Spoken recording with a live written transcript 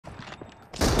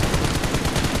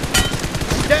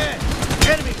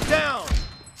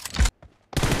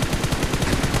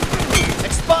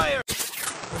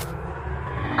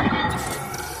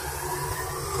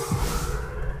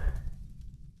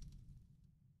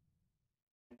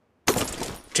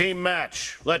Team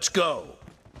match, let's go.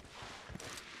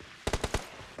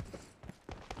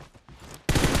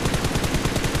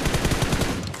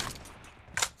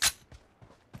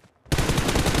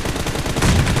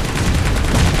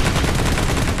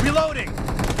 Reloading!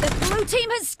 The blue team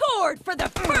has scored for the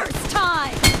first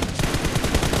time!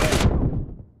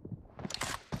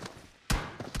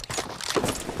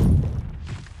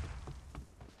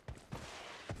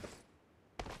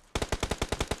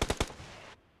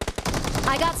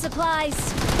 I got supplies.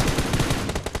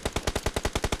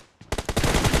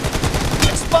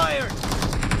 Expired!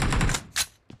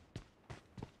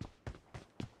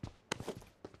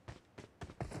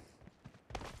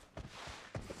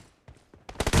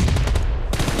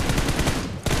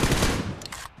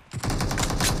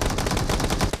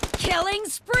 Killing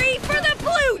spree for the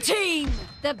blue team!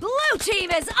 The blue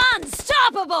team is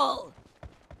unstoppable!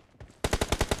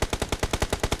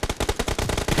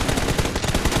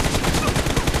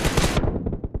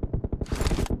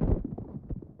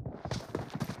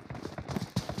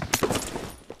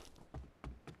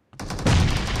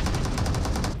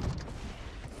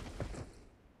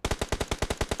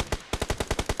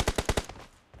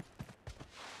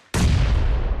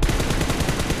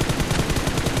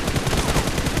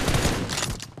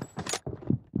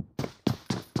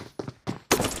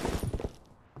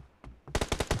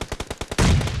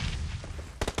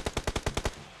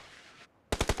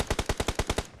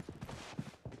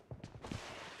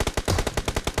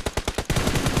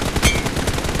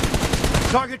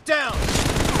 Target down!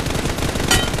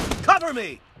 Cover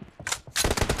me!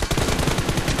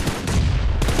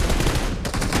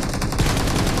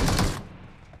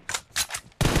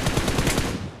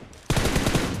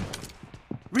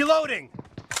 Reloading!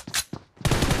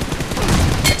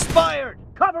 Expired!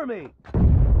 Cover me!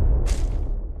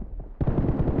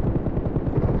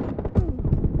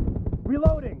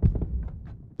 Reloading!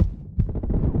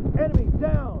 Enemy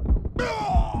down!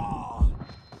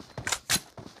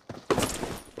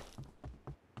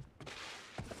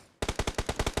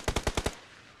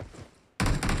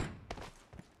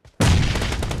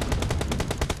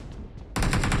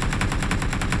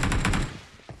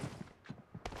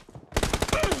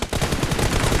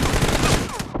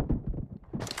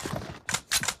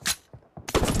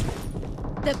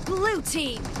 The blue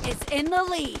team is in the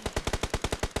lead.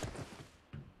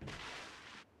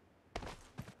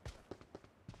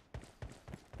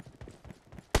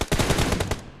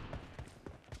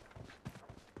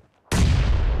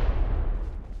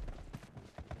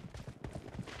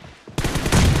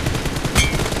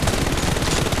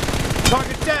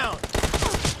 Target down!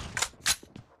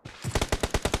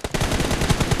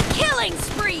 Killing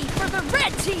spree for the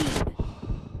red team!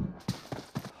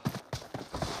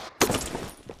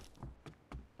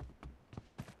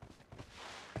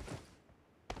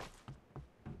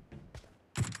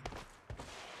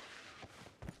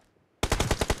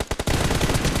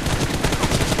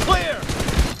 Clear!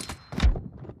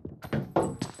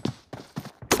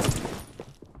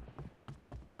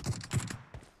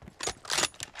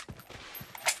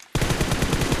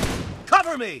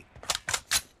 Cover me!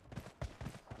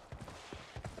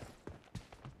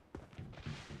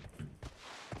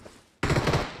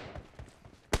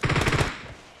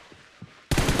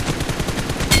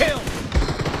 Kill!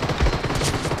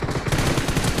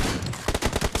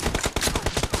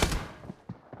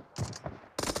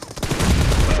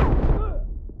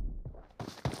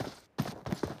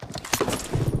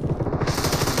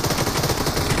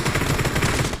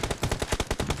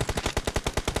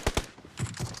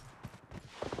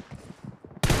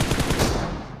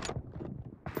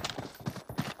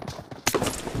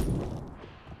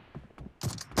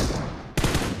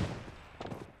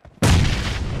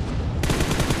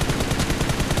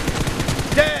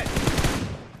 Dead!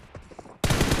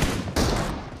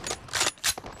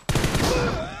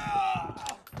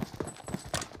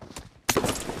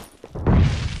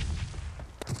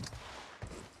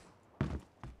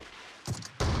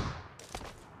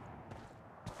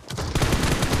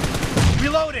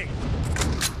 Reloading!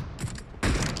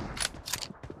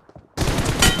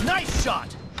 Nice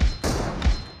shot!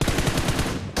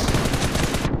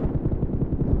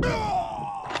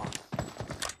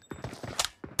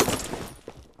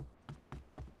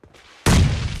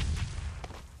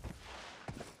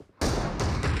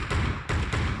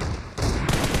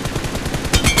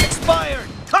 Expired!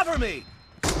 Cover me!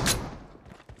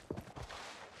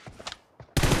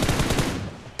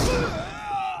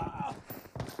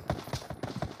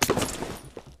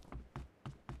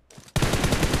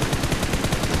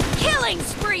 Killing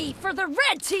spree for the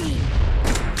red team!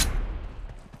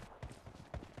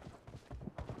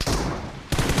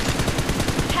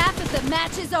 Half of the The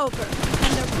match is over,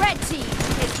 and the red team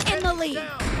is in the lead.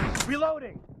 Down.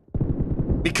 Reloading.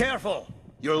 Be careful.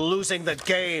 You're losing the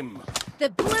game. The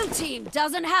blue team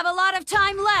doesn't have a lot of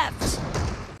time left.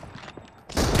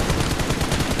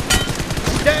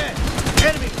 Dead.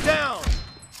 Enemy down.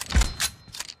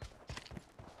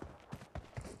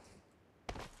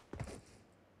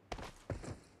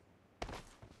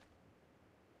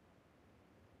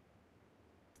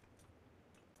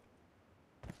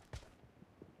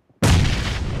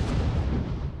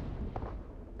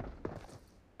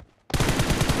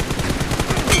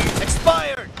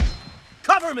 Expired.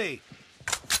 Cover me.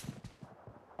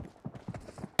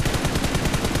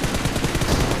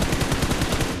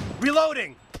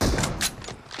 Reloading!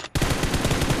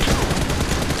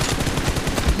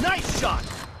 Nice shot!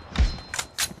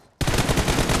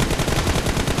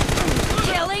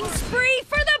 Killing spree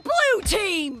for the blue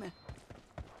team!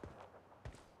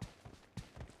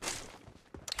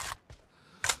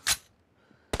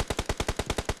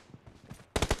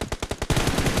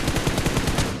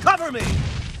 Cover me!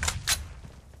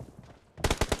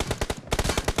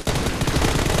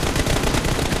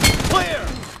 Clear!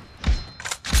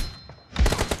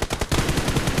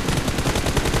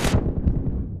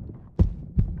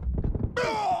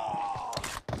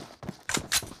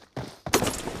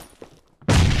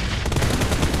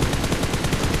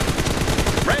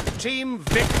 Red team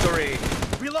victory!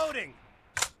 Reloading!